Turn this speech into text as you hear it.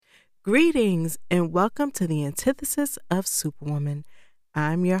Greetings and welcome to the antithesis of Superwoman.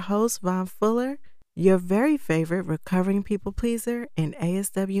 I'm your host, Von Fuller, your very favorite recovering people pleaser and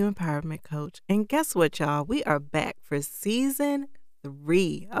ASW empowerment coach. And guess what, y'all? We are back for season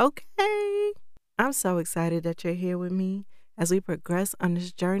 3, okay? I'm so excited that you're here with me as we progress on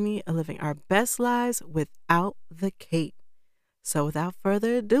this journey of living our best lives without the cape. So without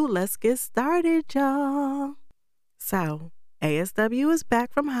further ado, let's get started, y'all. So, ASW is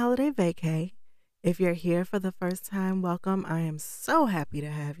back from holiday vacay. If you're here for the first time, welcome. I am so happy to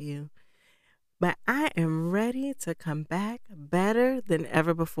have you. But I am ready to come back better than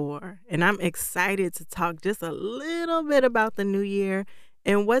ever before. And I'm excited to talk just a little bit about the new year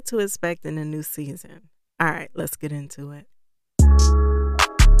and what to expect in the new season. All right, let's get into it.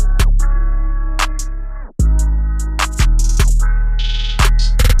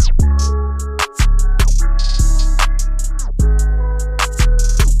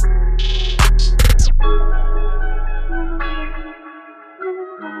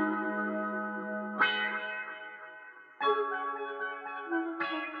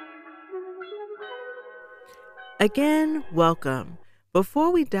 Again, welcome.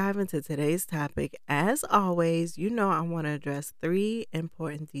 Before we dive into today's topic, as always, I want to address 3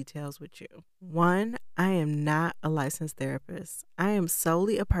 important details with you. 1, I am not a licensed therapist. I am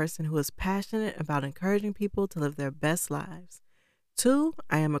solely a person who is passionate about encouraging people to live their best lives. 2,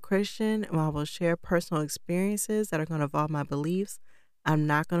 I am a Christian and while I will share personal experiences that are going to involve my beliefs, I'm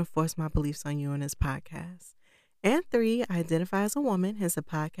not going to force my beliefs on you in this podcast. And 3, I identify as a woman, hence the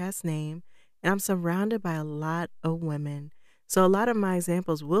podcast name. And I'm surrounded by a lot of women. So a lot of my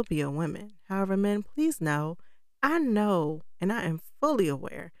examples will be of women. However, men, please know and I am fully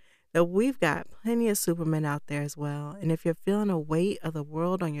aware that we've got plenty of supermen out there as well. And if you're feeling a weight of the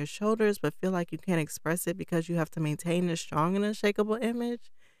world on your shoulders, but feel like you can't express it because you have to maintain a strong and unshakable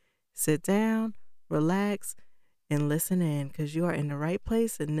image, sit down, relax, and listen in because you are in the right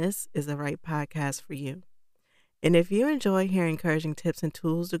place and this is the right podcast for you. And if you enjoy hearing encouraging tips and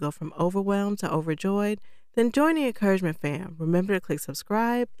tools to go from overwhelmed to overjoyed, then join the encouragement fam. Remember to click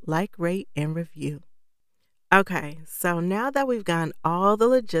subscribe, like, rate, and review. Okay, so now that we've gotten all the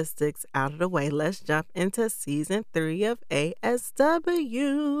logistics out of the way, let's jump into season 3 of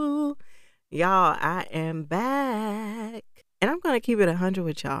ASW. Y'all, I am back. And I'm going to keep it 100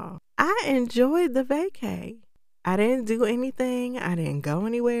 with y'all. I enjoyed the vacay. I didn't do anything. I didn't go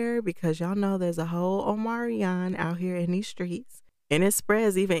anywhere because y'all know there's a whole Omarion out here in these streets. And it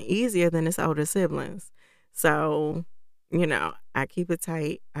spreads even easier than its older siblings. So, I keep it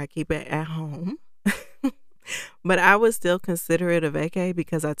tight. I keep it at home. But I would still consider it a vacay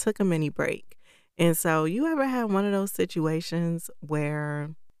because I took a mini break. And so you ever had one of those situations where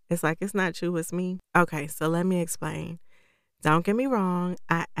it's like, it's not you, it's me? Okay, so let me explain. Don't get me wrong.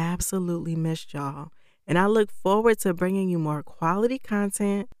 I absolutely missed y'all. And I look forward to bringing you more quality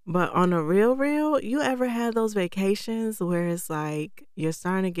content. But on a real, you ever had those vacations where it's like you're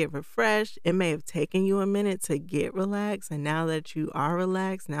starting to get refreshed? It may have taken you a minute to get relaxed. And now that you are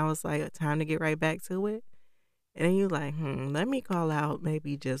relaxed, now it's like a time to get right back to it. And then you're like, let me call out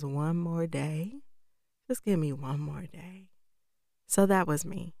maybe just one more day. Just give me one more day. So that was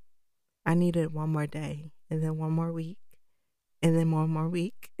me. I needed one more day and then one more week and then one more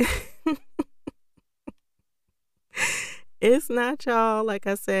week. It's not y'all. Like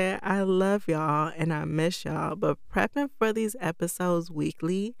I said, I love y'all and I miss y'all. But prepping for these episodes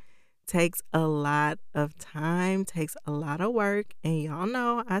weekly takes a lot of time, takes a lot of work. And y'all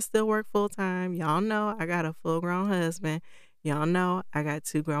know I still work full time. Y'all know I got a full grown husband. Y'all know I got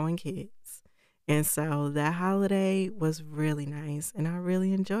 2 growing kids. And so that holiday was really nice and I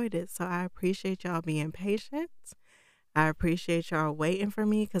really enjoyed it. So I appreciate y'all being patient. I appreciate y'all waiting for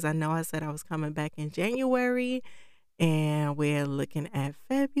me because I know I said I was coming back in January. And we're looking at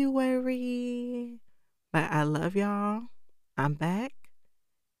February. But I love y'all. I'm back.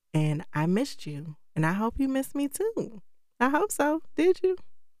 And I missed you. And I hope you missed me too. I hope so. Did you?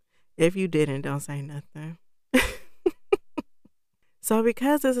 If you didn't, don't say nothing. So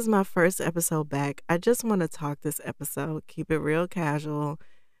because this is my first episode back, I just want to talk this episode. Keep it real casual.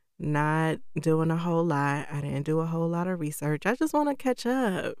 Not doing a whole lot. I didn't do a whole lot of research. I just want to catch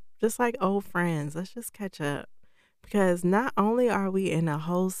up. Just like old friends. Let's just catch up. Because not only are we in a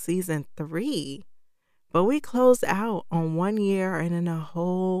whole season 3, but we closed out on 1 year and in a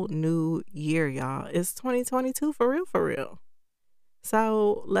whole new year, y'all. It's 2022 for real.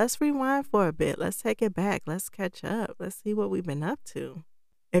 So let's rewind for a bit. Let's take it back. Let's catch up. Let's see what we've been up to.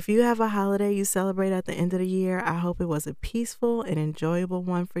 If you have a holiday you celebrate at the end of the year, I hope it was a peaceful and enjoyable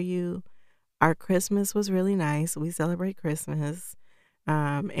one for you. Our Christmas was really nice. We celebrate Christmas.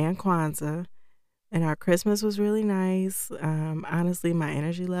 and Kwanzaa. And our Christmas was really nice. Honestly, my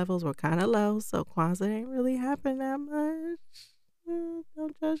energy levels were kind of low, so Kwanzaa didn't really happen that much.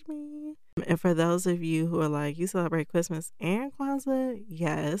 Don't judge me. And for those of you who are like, you celebrate Christmas and Kwanzaa?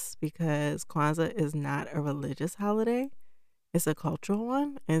 Yes, because Kwanzaa is not a religious holiday. It's a cultural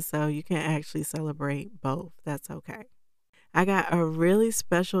one. And so you can actually celebrate both. That's okay. I got a really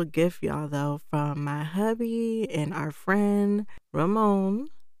special gift, y'all, though, from my hubby and our friend Ramon,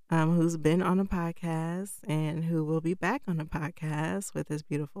 who's been on a podcast and who will be back on the podcast with his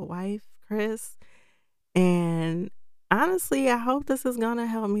beautiful wife, Chris. And honestly, I hope this is going to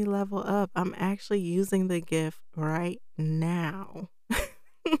help me level up. I'm actually using the gift right now.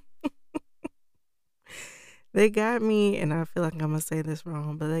 They got me, and I feel like I'm going to say this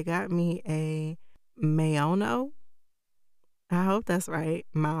wrong, but they got me a Maono. I hope that's right.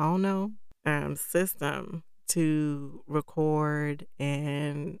 Maono system to record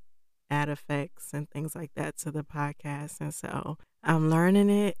and add effects and things like that to the podcast. And so I'm learning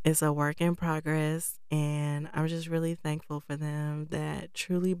it. It's a work in progress. And I'm just really thankful for them that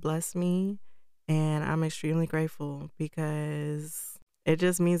truly blessed me. And I'm extremely grateful because it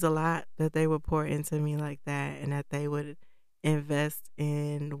just means a lot that they would pour into me like that and that they would invest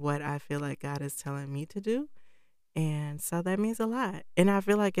in what I feel like God is telling me to do. And so that means a lot. And I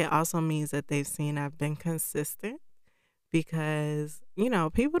feel like it also means that they've seen I've been consistent because,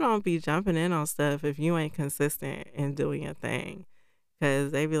 people don't be jumping in on stuff if you ain't consistent in doing your thing.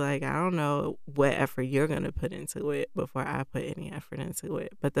 Because they be like, I don't know what effort you're going to put into it before I put any effort into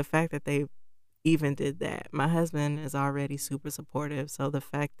it. But the fact that they even did that, my husband is already super supportive. So the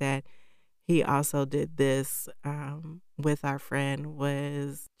fact that he also did this with our friend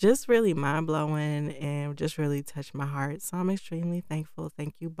was just really mind-blowing and just really touched my heart. So I'm extremely thankful.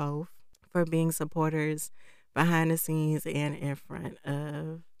 Thank you both for being supporters behind the scenes and in front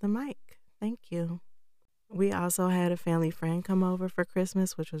of the mic. Thank you. We also had a family friend come over for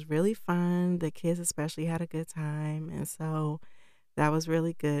Christmas, which was really fun. The kids especially had a good time. And so that was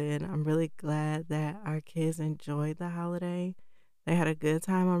really good. I'm really glad that our kids enjoyed the holiday. They had a good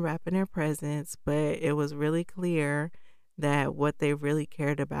time unwrapping their presents, but it was really clear that what they really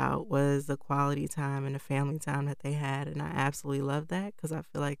cared about was the quality time and the family time that they had. And I absolutely love that because I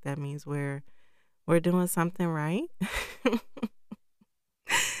feel like that means we're doing something right.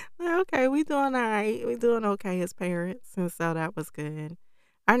 Okay, we doing all right. We doing okay as parents. And so that was good.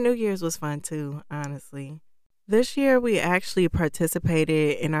 Our New Year's was fun too, honestly. This year, we actually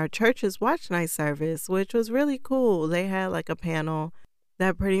participated in our church's watch night service, which was really cool. They had like a panel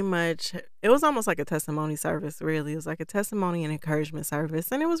that pretty much, it was almost like a testimony service, really. It was like a testimony and encouragement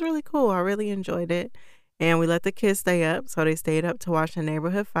service, and it was really cool. I really enjoyed it. And we let the kids stay up, so they stayed up to watch the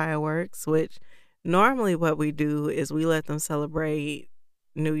neighborhood fireworks, which normally what we do is we let them celebrate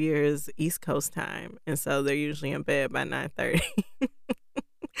New Year's East Coast time, and so they're usually in bed by 9:30.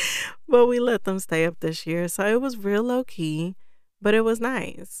 But we let them stay up this year. So it was real low key, but it was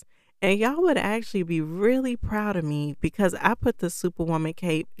nice. And y'all would actually be really proud of me because I put the Superwoman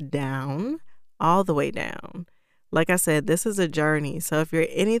cape down, all the way down. Like I said, this is a journey. So if you're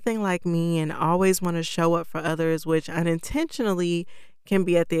anything like me and always want to show up for others, which unintentionally can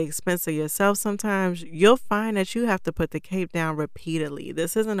be at the expense of yourself sometimes, you'll find that you have to put the cape down repeatedly.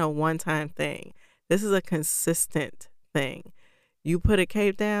 This isn't a one-time thing. This is a consistent thing. You put a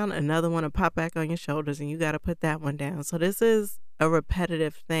cape down, another one will pop back on your shoulders, and you got to put that one down. So this is a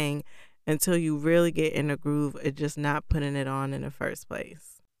repetitive thing until you really get in the groove of just not putting it on in the first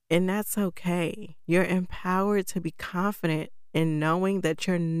place. And that's okay. You're empowered to be confident in knowing that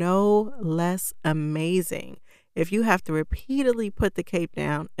you're no less amazing if you have to repeatedly put the cape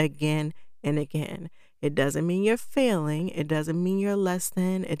down again and again. It doesn't mean you're failing. It doesn't mean you're less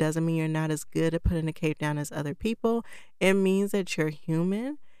than. It doesn't mean you're not as good at putting the cape down as other people. It means that you're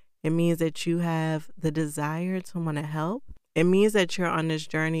human. It means that you have the desire to want to help. It means that you're on this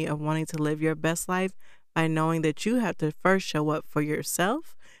journey of wanting to live your best life by knowing that you have to first show up for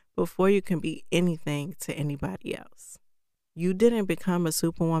yourself before you can be anything to anybody else. You didn't become a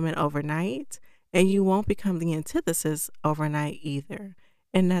superwoman overnight, and you won't become the antithesis overnight either.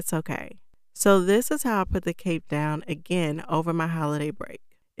 And that's okay. So this is how I put the cape down again over my holiday break.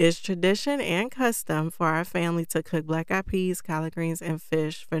 It's tradition and custom for our family to cook black-eyed peas, collard greens, and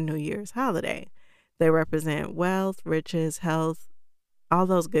fish for New Year's holiday. They represent wealth, riches, health, all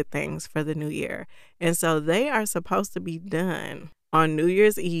those good things for the new year. And so they are supposed to be done on New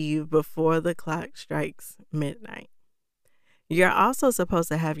Year's Eve before the clock strikes midnight. You're also supposed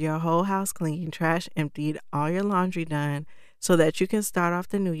to have your whole house clean, trash emptied, all your laundry done, so that you can start off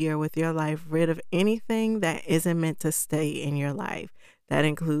the new year with your life rid of anything that isn't meant to stay in your life. That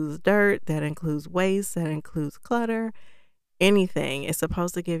includes dirt, that includes waste, that includes clutter, anything. It's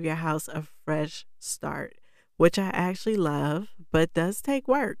supposed to give your house a fresh start, which I actually love, but does take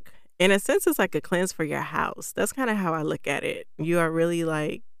work. In a sense, it's like a cleanse for your house. That's kind of how I look at it. You are really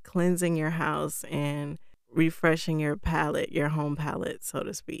like cleansing your house and refreshing your palette, your home palette, so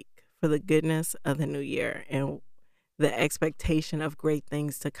to speak, for the goodness of the new year and the expectation of great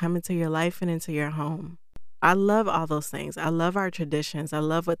things to come into your life and into your home. I love all those things. I love our traditions. I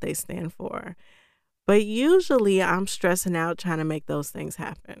love what they stand for. But usually I'm stressing out trying to make those things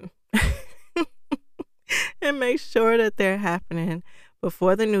happen and make sure that they're happening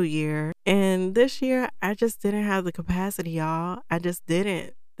before the new year. And this year, I just didn't have the capacity, y'all. I just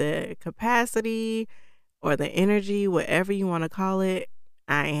didn't. The capacity or the energy, whatever you want to call it,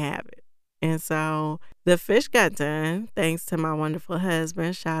 I ain't have it. And so the fish got done thanks to my wonderful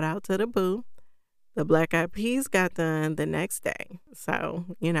husband. Shout out to the boo. The black eyed peas got done the next day.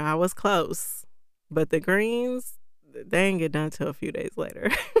 So, I was close. But the greens, they didn't get done till a few days later.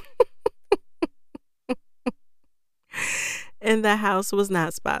 And the house was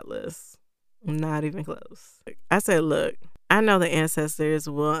not spotless. Not even close. I said, look, I know the ancestors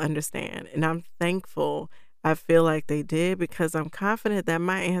will understand. And I'm thankful I feel like they did, because I'm confident that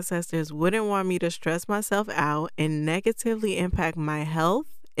my ancestors wouldn't want me to stress myself out and negatively impact my health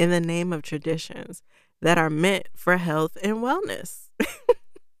in the name of traditions that are meant for health and wellness.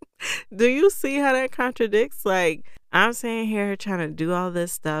 Do you see how that contradicts? Like, I'm sitting here trying to do all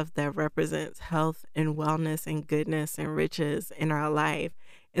this stuff that represents health and wellness and goodness and riches in our life.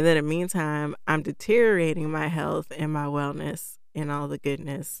 And then in the meantime, I'm deteriorating my health and my wellness and all the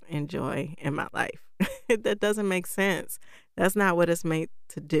goodness and joy in my life. That doesn't make sense. That's not what it's made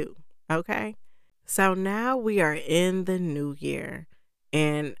to do. Okay. So now we are in the new year,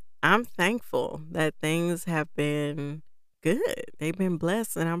 and I'm thankful that things have been good. They've been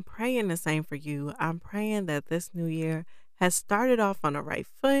blessed, and I'm praying the same for you. I'm praying that this new year has started off on the right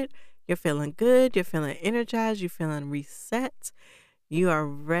foot. You're feeling good. You're feeling energized. You're feeling reset. You are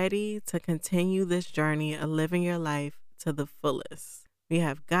ready to continue this journey of living your life to the fullest. We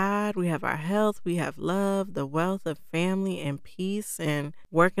have God, we have our health, we have love, the wealth of family and peace, and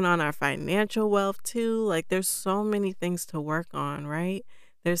working on our financial wealth too. Like, there's so many things to work on, right?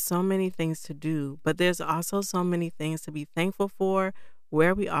 There's so many things to do, but there's also so many things to be thankful for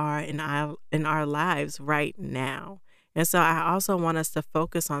where we are in our lives right now. And so I also want us to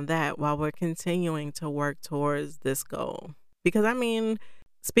focus on that while we're continuing to work towards this goal. Because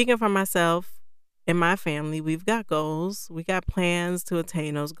speaking for myself and my family, we've got goals, we got plans to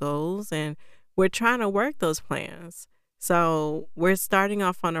attain those goals, and we're trying to work those plans. So we're starting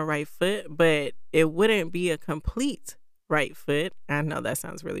off on the right foot, but it wouldn't be a complete right foot. I know that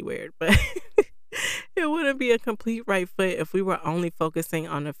sounds really weird, but it wouldn't be a complete right foot if we were only focusing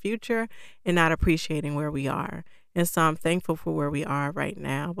on the future and not appreciating where we are. And so I'm thankful for where we are right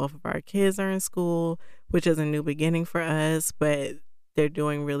now. Both of our kids are in school, which is a new beginning for us, but they're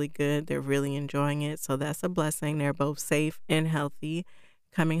doing really good. They're really enjoying it. So that's a blessing. They're both safe and healthy,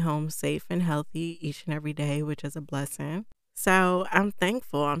 coming home safe and healthy each and every day, which is a blessing. So I'm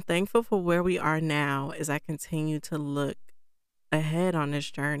thankful. I'm thankful for where we are now as I continue to look ahead on this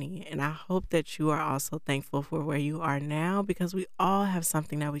journey. And I hope that you are also thankful for where you are now, because we all have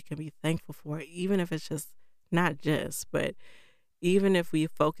something that we can be thankful for, even if it's but even if we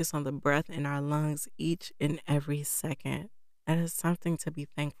focus on the breath in our lungs each and every second. That is something to be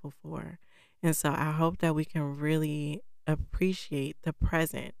thankful for. And so I hope that we can really appreciate the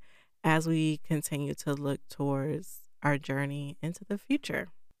present as we continue to look towards our journey into the future.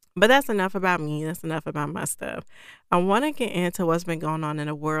 But that's enough about me. That's enough about my stuff. I want to get into what's been going on in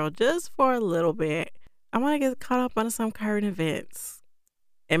the world just for a little bit. I want to get caught up on some current events.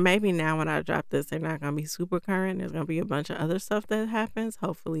 And maybe now when I drop this, they're not going to be super current. There's going to be a bunch of other stuff that happens.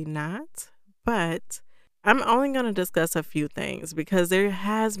 Hopefully not. But I'm only going to discuss a few things because there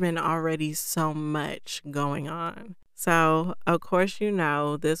has been already so much going on. So, of course,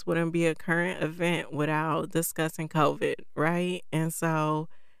 this wouldn't be a current event without discussing COVID, right? And so,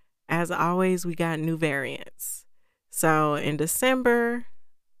 as always, we got new variants. So, in December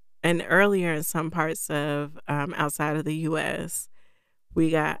and earlier in some parts of outside of the U.S., we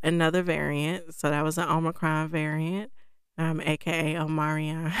got another variant. So, that was an Omicron variant, aka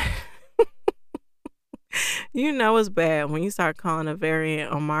Omarion. It's bad when you start calling a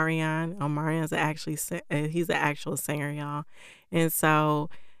variant Omarion. Omarion's he's an actual singer, y'all. And so,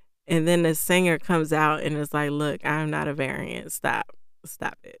 and then the singer comes out and is like, look, I'm not a variant. Stop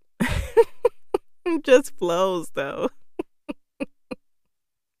it. It just flows though.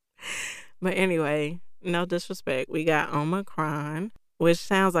 But anyway, no disrespect. We got Omicron, which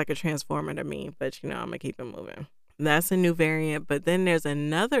sounds like a transformer to me, but I'm going to keep it moving. That's a new variant. But then there's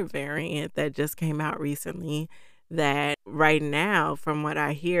another variant that just came out recently that right now, from what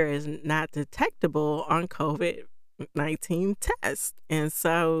I hear, is not detectable on COVID-19 tests. And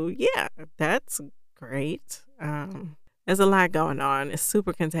so, yeah, that's great. There's a lot going on. It's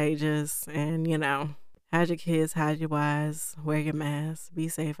super contagious. And, hide your kids, hide your wives, wear your mask, be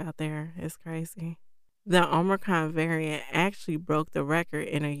safe out there. It's crazy. The Omicron variant actually broke the record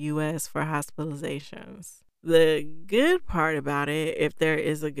in the U.S. for hospitalizations. The good part about it, if there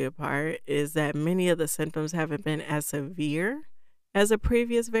is a good part, is that many of the symptoms haven't been as severe as the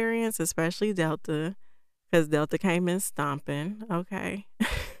previous variants, especially Delta, because Delta came in stomping, okay?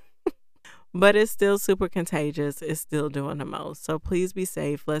 But it's still super contagious. It's still doing the most. So please be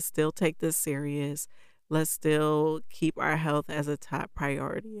safe. Let's still take this serious. Let's still keep our health as a top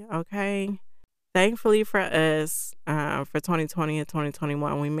priority, okay? Thankfully for us, for 2020 and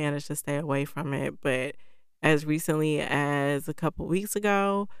 2021, we managed to stay away from it. But as recently as a couple weeks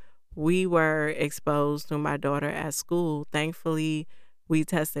ago, we were exposed through my daughter at school. Thankfully, we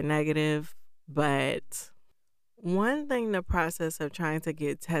tested negative. But one thing the process of trying to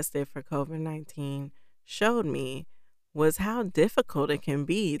get tested for COVID-19 showed me was how difficult it can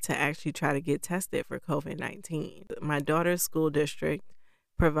be to actually try to get tested for COVID-19. My daughter's school district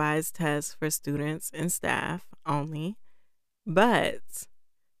provides tests for students and staff only, but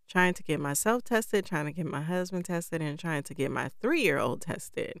trying to get myself tested, trying to get my husband tested, and trying to get my 3-year-old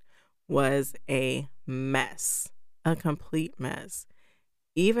tested was a mess, a complete mess.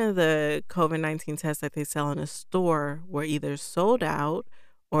 Even the COVID-19 tests that they sell in a store were either sold out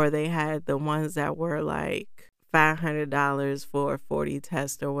or they had the ones that were like $500 for 40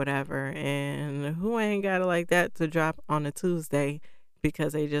 tests or whatever. And who ain't got it like that to drop on a Tuesday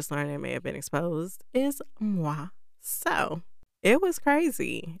because they just learned they may have been exposed is moi. So it was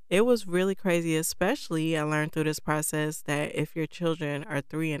crazy. It was really crazy, especially I learned through this process that if your children are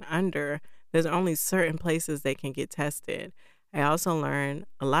 3 and under, there's only certain places they can get tested. I also learned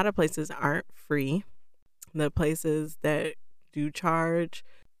a lot of places aren't free. The places that do charge,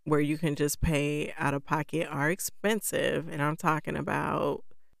 where you can just pay out of pocket, are expensive. And I'm talking about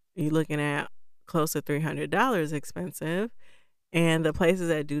you looking at close to $300 expensive. And the places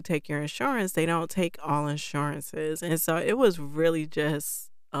that do take your insurance, they don't take all insurances. And so it was really just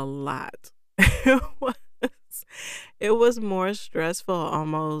a lot. It was more stressful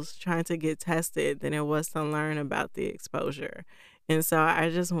almost trying to get tested than it was to learn about the exposure. And so I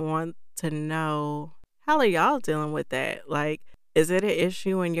just want to know, how are y'all dealing with that? Like, is it an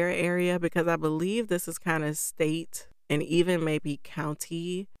issue in your area? Because I believe this is kind of state and even maybe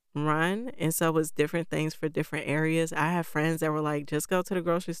county run. And so it's different things for different areas. I have friends that were like, just go to the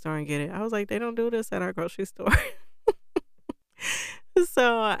grocery store and get it. I was like, they don't do this at our grocery store.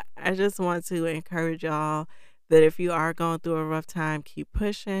 So I just want to encourage y'all that if you are going through a rough time, keep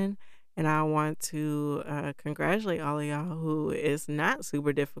pushing. And I want to congratulate all of y'all who is not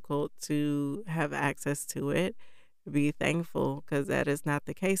super difficult to have access to it. Be thankful, because that is not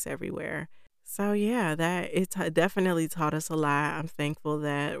the case everywhere. So yeah, definitely taught us a lot. I'm thankful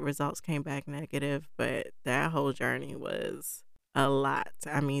that results came back negative, but that whole journey was a lot.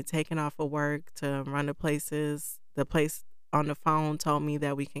 I mean, taking off of work to run to places, the place on the phone told me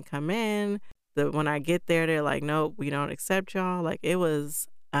that we can come in. When I get there, they're like, nope, we don't accept y'all. Like, it was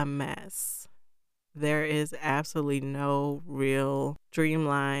a mess. There is absolutely no real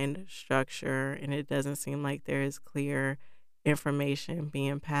streamlined structure, and it doesn't seem like there is clear information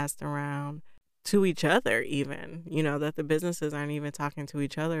being passed around to each other, even, that the businesses aren't even talking to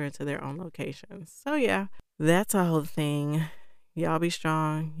each other and to their own locations. So yeah, that's a whole thing. Y'all be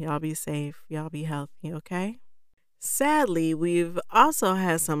strong. Y'all be safe. Y'all be healthy, okay? Sadly, we've also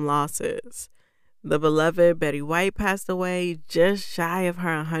had some losses. The beloved Betty White passed away just shy of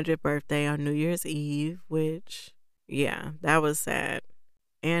her 100th birthday on New Year's Eve, which, yeah, that was sad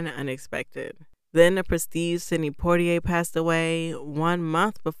and unexpected. Then the prestige Sidney Poitier passed away 1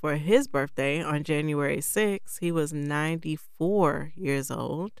 month before his birthday on January 6th. He was 94 years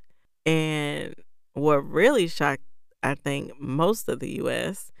old. And what really shocked, I think, most of the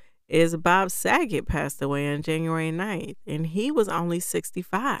U.S. is Bob Saget passed away on January 9th, and he was only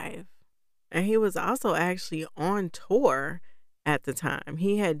 65. And he was also actually on tour at the time.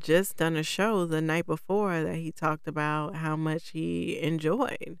 He had just done a show the night before that he talked about how much he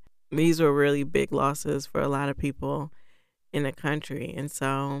enjoyed. These were really big losses for a lot of people in the country. And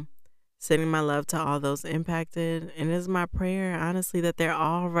so sending my love to all those impacted. And it is my prayer, honestly, that they're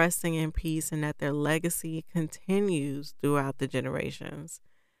all resting in peace and that their legacy continues throughout the generations.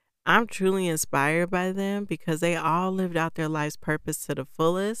 I'm truly inspired by them because they all lived out their life's purpose to the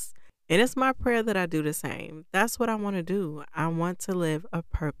fullest. And it's my prayer that I do the same. That's what I want to do. I want to live a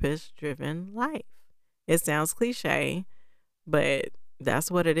purpose driven life. It sounds cliche, but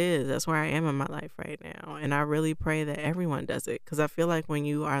that's what it is. That's where I am in my life right now. And I really pray that everyone does it because I feel like when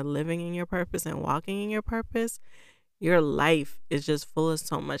you are living in your purpose and walking in your purpose, your life is just full of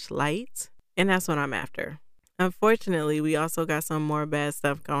so much light. And that's what I'm after. Unfortunately, we also got some more bad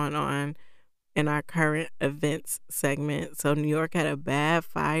stuff going on in our current events segment. So, New York had a bad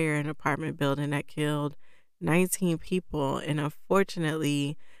fire in an apartment building that killed 19 people. And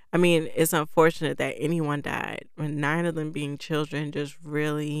unfortunately, I mean, it's unfortunate that anyone died, but 9 of them being children just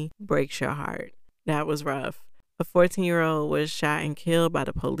really breaks your heart. That was rough. A 14-year-old was shot and killed by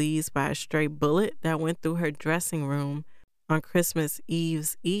the police by a stray bullet that went through her dressing room on Christmas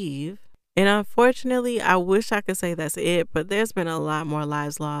Eve's Eve. And unfortunately, I wish I could say that's it, but there's been a lot more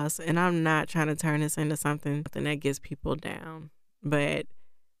lives lost, and I'm not trying to turn this into something that gets people down. But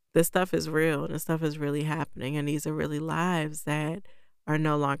this stuff is real, and this stuff is really happening, and these are really lives that are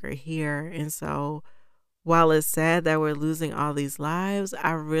no longer here. And so while it's sad that we're losing all these lives,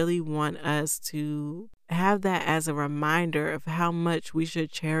 I really want us to have that as a reminder of how much we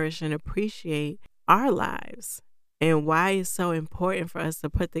should cherish and appreciate our lives and why it's so important for us to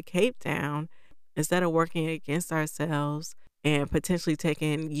put the cape down instead of working against ourselves and potentially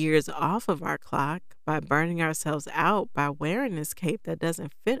taking years off of our clock by burning ourselves out by wearing this cape that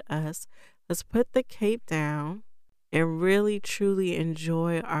doesn't fit us. Let's put the cape down and really truly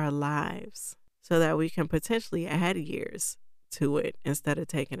enjoy our lives so that we can potentially add years to it instead of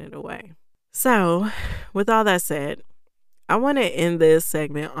taking it away. So, with all that said, I want to end this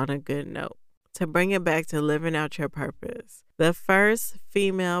segment on a good note to bring it back to living out your purpose. The first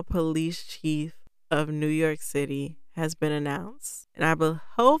female police chief of New York City has been announced, and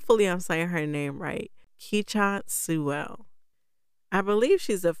hopefully I'm saying her name right, Keechant Sewell. I believe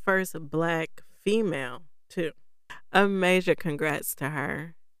she's the first Black female, too. A major congrats to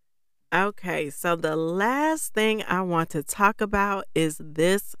her. Okay, so the last thing I want to talk about is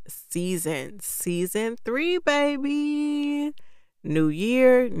this season. Season 3, baby. New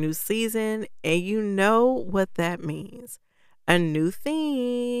year, new season, and you know what that means. A new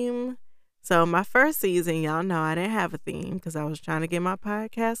theme. So my first season, y'all know I didn't have a theme because I was trying to get my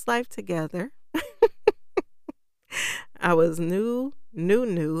podcast life together. I was new.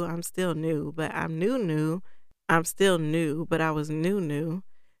 I'm still new, but I'm new. I'm still new, but I was new.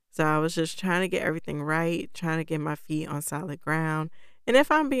 So I was just trying to get everything right, trying to get my feet on solid ground. And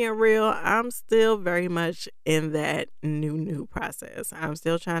if I'm being real, I'm still very much in that new process. I'm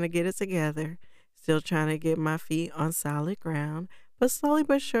still trying to get it together, still trying to get my feet on solid ground. But slowly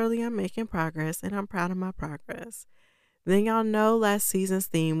but surely, I'm making progress, and I'm proud of my progress. Then y'all know last season's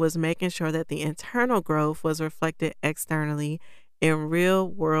theme was making sure that the internal growth was reflected externally in real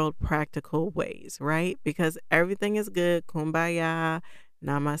world practical ways, right? Because everything is good, kumbaya,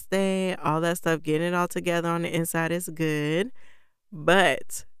 namaste, all that stuff, getting it all together on the inside is good.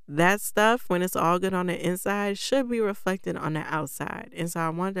 But that stuff, when it's all good on the inside, should be reflected on the outside. And so I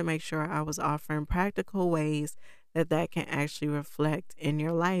wanted to make sure I was offering practical ways that can actually reflect in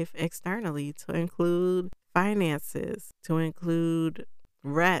your life externally, to include finances, to include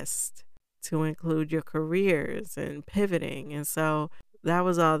rest, to include your careers and pivoting. And so that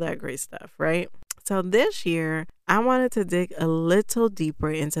was all that great stuff, right? So this year, I wanted to dig a little deeper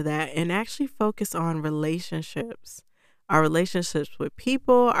into that and actually focus on relationships. Our relationships with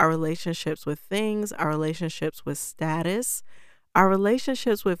people, our relationships with things, our relationships with status, our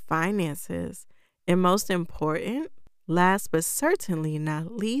relationships with finances, and most important, last but certainly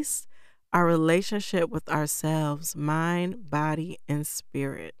not least, our relationship with ourselves, mind, body, and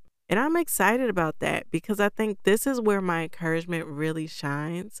spirit. And I'm excited about that because I think this is where my encouragement really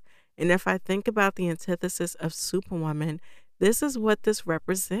shines. And if I think about the antithesis of Superwoman, this is what this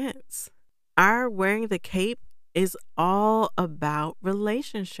represents. Our wearing the cape is all about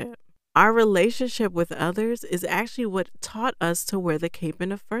relationship. Our relationship with others is actually what taught us to wear the cape in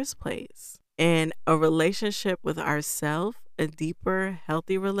the first place. And a relationship with ourselves, a deeper,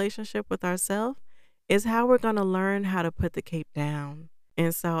 healthy relationship with ourselves, is how we're going to learn how to put the cape down.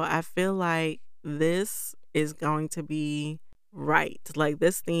 And so I feel like this is going to be right. Like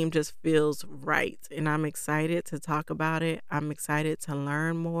this theme just feels right. And I'm excited to talk about it. I'm excited to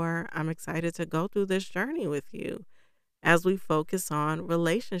learn more. I'm excited to go through this journey with you as we focus on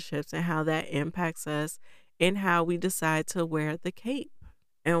relationships and how that impacts us and how we decide to wear the cape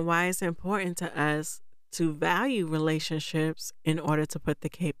and why it's important to us to value relationships in order to put the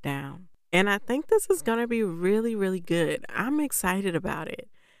cape down. And I think this is going to be really, really good. I'm excited about it.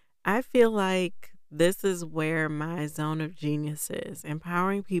 I feel like this is where my zone of genius is,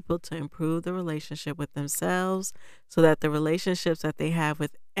 empowering people to improve the relationship with themselves so that the relationships that they have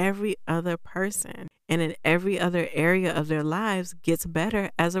with every other person and in every other area of their lives gets better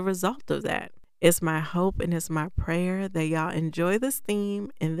as a result of that. It's my hope and it's my prayer that y'all enjoy this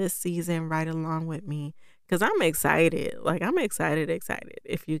theme in this season right along with me because I'm excited. Like, I'm excited,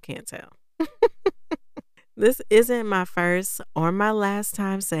 if you can't tell. This isn't my first or my last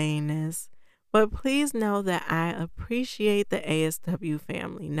time saying this, but please know that I appreciate the ASW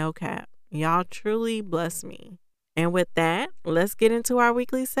family. No cap. Y'all truly bless me. And with that, let's get into our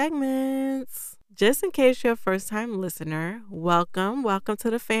weekly segments. Just in case you're a first time listener, welcome. Welcome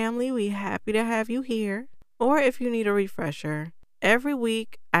to the family. We happy to have you here. Or if you need a refresher, every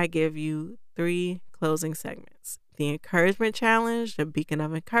week I give you 3 closing segments: the encouragement challenge, the beacon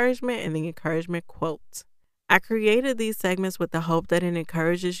of encouragement, and the encouragement quote. I created these segments with the hope that it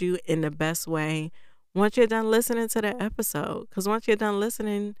encourages you in the best way once you're done listening to the episode. Because once you're done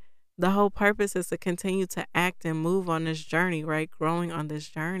listening, the whole purpose is to continue to act and move on this journey, right? Growing on this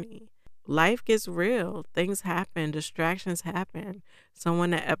journey. Life gets real. Things happen. Distractions happen. So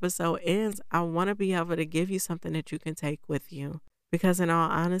when the episode ends, I want to be able to give you something that you can take with you. Because in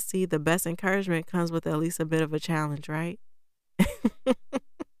all honesty, the best encouragement comes with at least a bit of a challenge, right?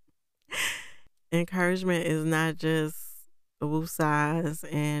 Encouragement is not just woosahs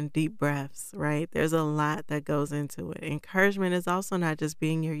and deep breaths, right? There's a lot that goes into it. Encouragement is also not just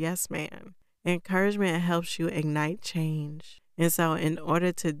being your yes man. Encouragement helps you ignite change. And so in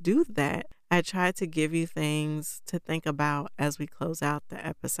order to do that, I try to give you things to think about as we close out the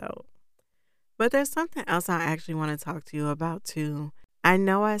episode. But there's something else I actually want to talk to you about too. I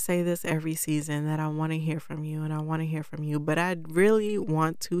know I say this every season that I want to hear from you and I want to hear from you, but I really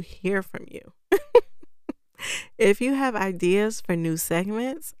want to hear from you. If you have ideas for new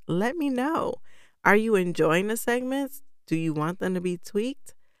segments, let me know. Are you enjoying the segments? Do you want them to be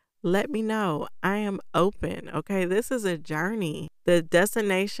tweaked? Let me know. I am open. Okay, this is a journey. The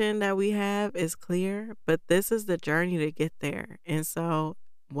destination that we have is clear, but this is the journey to get there. And so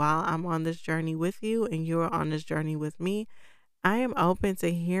while I'm on this journey with you and you're on this journey with me, I am open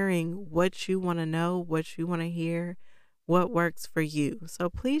to hearing what you want to know, what you want to hear, what works for you.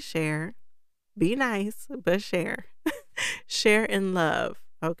 So please share. Be nice, but share. Share in love,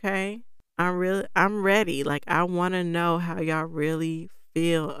 okay? I'm ready. Like, I want to know how y'all really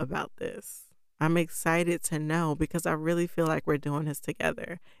feel about this. I'm excited to know because I really feel like we're doing this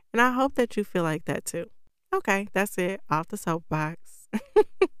together. And I hope that you feel like that too. Okay, that's it. Off the soapbox.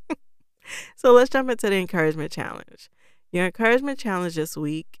 So let's jump into the encouragement challenge. Your encouragement challenge this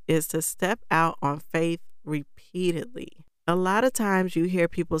week is to step out on faith repeatedly. A lot of times you hear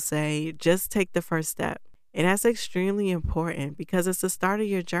people say, just take the first step. And that's extremely important because it's the start of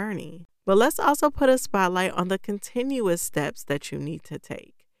your journey. But let's also put a spotlight on the continuous steps that you need to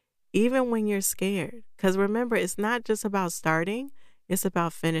take, even when you're scared. Because remember, it's not just about starting, it's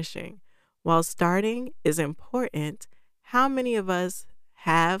about finishing. While starting is important, how many of us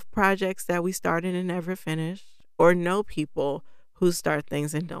have projects that we started and never finished, or know people who start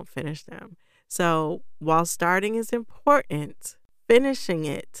things and don't finish them? So while starting is important, finishing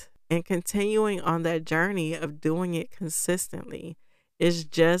it and continuing on that journey of doing it consistently is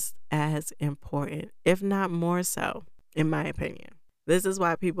just as important, if not more so, in my opinion. This is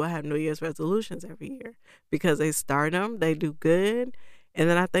why people have New Year's resolutions every year, because they start them, they do good, and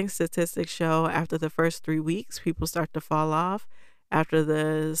then I think statistics show after the first 3 weeks, people start to fall off. After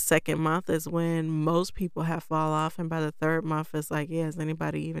the second month is when most people have fall off, and by the third month, it's like, yeah, is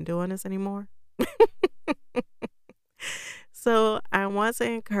anybody even doing this anymore? So I want to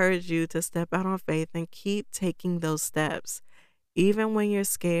encourage you to step out on faith and keep taking those steps. Even when you're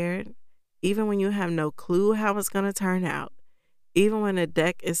scared, even when you have no clue how it's going to turn out, even when the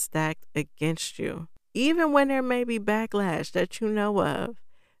deck is stacked against you, even when there may be backlash that you know of,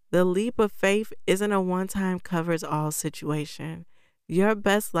 the leap of faith isn't a one-time covers all situation. Your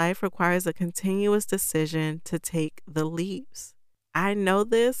best life requires a continuous decision to take the leaps. I know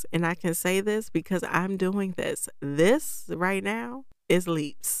this and I can say this because I'm doing this. This right now is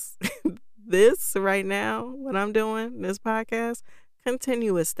leaps. This right now, what I'm doing, this podcast,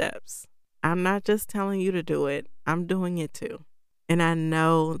 continuous steps. I'm not just telling you to do it. I'm doing it too. And I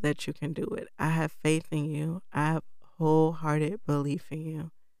know that you can do it. I have faith in you. I have wholehearted belief in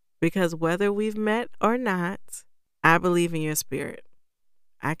you. Because whether we've met or not, I believe in your spirit.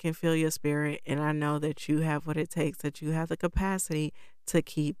 I can feel your spirit, and I know that you have what it takes, that you have the capacity to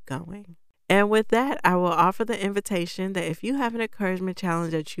keep going. And with that, I will offer the invitation that if you have an encouragement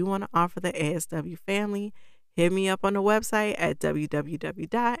challenge that you want to offer the ASW family, Hit me up on the website at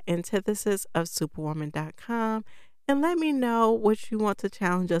www.antithesisofsuperwoman.com and let me know what you want to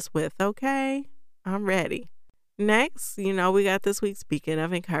challenge us with, okay? I'm ready. Next, we got this week's Beacon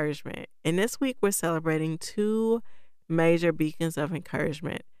of Encouragement. And this week we're celebrating two major beacons of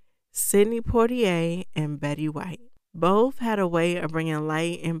encouragement, Sidney Poitier and Betty White. Both had a way of bringing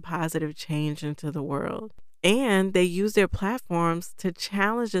light and positive change into the world. And they use their platforms to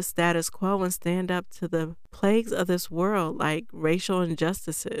challenge the status quo and stand up to the plagues of this world, like racial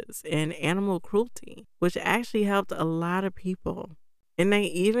injustices and animal cruelty, which actually helped a lot of people. And they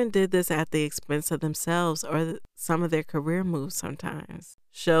even did this at the expense of themselves or some of their career moves sometimes.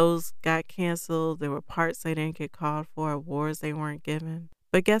 Shows got canceled. There were parts they didn't get called for, awards they weren't given.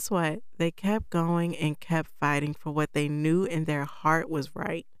 But guess what? They kept going and kept fighting for what they knew in their heart was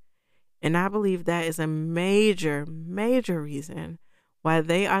right. And I believe that is a major, major reason why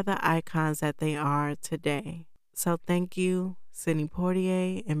they are the icons that they are today. So thank you, Sidney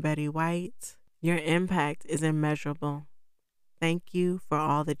Poitier and Betty White. Your impact is immeasurable. Thank you for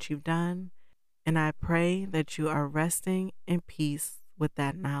all that you've done. And I pray that you are resting in peace with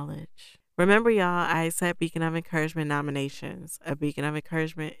that knowledge. Remember, y'all, I accept Beacon of Encouragement nominations. A Beacon of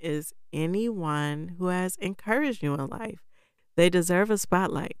Encouragement is anyone who has encouraged you in life. They deserve a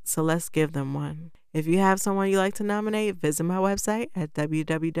spotlight, so let's give them one. If you have someone you'd like to nominate, visit my website at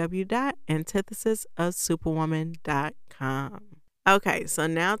www.antithesisofsuperwoman.com. Okay, so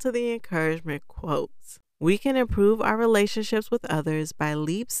now to the encouragement quotes. We can improve our relationships with others by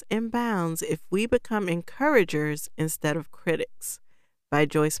leaps and bounds if we become encouragers instead of critics, by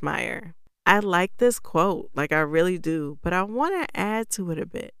Joyce Meyer. I like this quote, like I really do, but I want to add to it a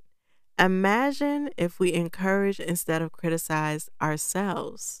bit. Imagine if we encourage instead of criticize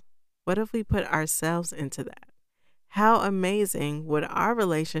ourselves. What if we put ourselves into that? How amazing would our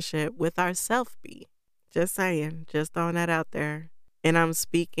relationship with ourselves be? Just saying, just throwing that out there. And I'm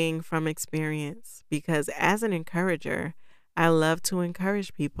speaking from experience because as an encourager, I love to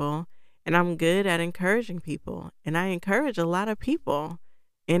encourage people and I'm good at encouraging people. And I encourage a lot of people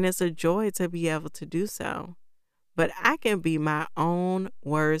and it's a joy to be able to do so. But I can be my own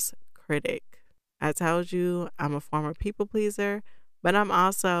worst critic. I told you I'm a former people pleaser, but I'm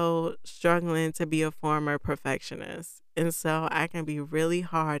also struggling to be a former perfectionist. And so I can be really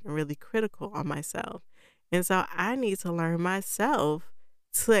hard and really critical on myself. And so I need to learn myself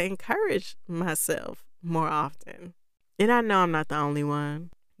to encourage myself more often. And I know I'm not the only one.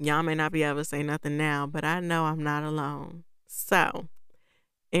 Y'all may not be able to say nothing now, but I know I'm not alone. So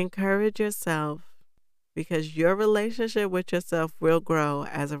encourage yourself because your relationship with yourself will grow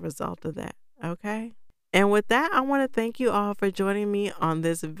as a result of that. Okay? And with that, I want to thank you all for joining me on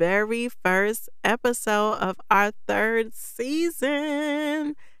this very first episode of our third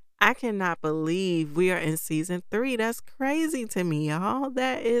season. I cannot believe we are in season 3. That's crazy to me, y'all.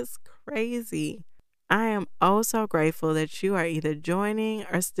 That is crazy. I am oh so grateful that you are either joining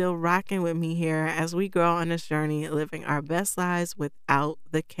or still rocking with me here as we grow on this journey, living our best lives without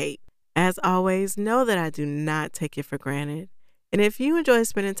the cape. As always, know that I do not take it for granted. And if you enjoy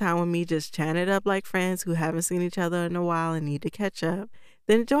spending time with me just chatting it up like friends who haven't seen each other in a while and need to catch up,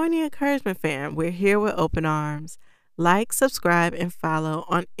 then join the Encouragement Fam. We're here with open arms. Like, subscribe, and follow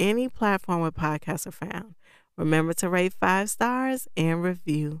on any platform where podcasts are found. Remember to rate 5 stars and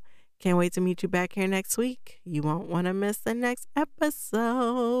review. Can't wait to meet you back here next week. You won't want to miss the next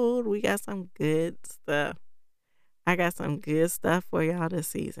episode. We got some good stuff. I got some good stuff for y'all this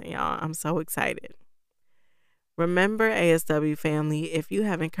season, y'all. I'm so excited. Remember, ASW family, if you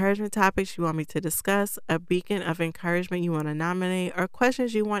have encouragement topics you want me to discuss, a beacon of encouragement you want to nominate, or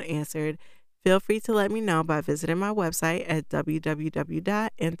questions you want answered, feel free to let me know by visiting my website at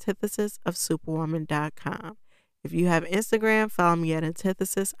www.antithesisofsuperwoman.com. If you have Instagram, follow me at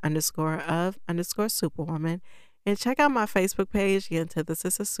antithesis_of_superwoman and check out my Facebook page, The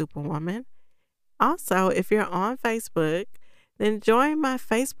Antithesis of Superwoman. Also, if you're on Facebook, then join my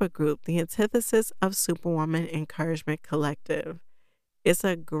Facebook group, The Antithesis of Superwoman Encouragement Collective. It's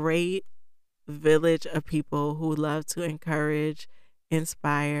a great village of people who love to encourage,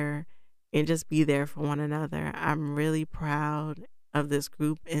 inspire, and just be there for one another. I'm really proud of this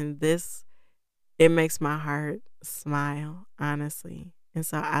group, and it makes my heart smile, honestly. And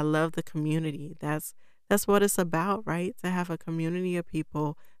so I love the community. That's what it's about, right? To have a community of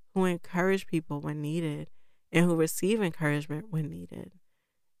people who encourage people when needed and who receive encouragement when needed.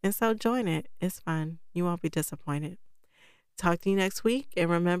 And so join it. It's fun. You won't be disappointed. Talk to you next week. And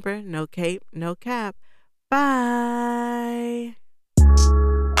remember, no cape, no cap. Bye.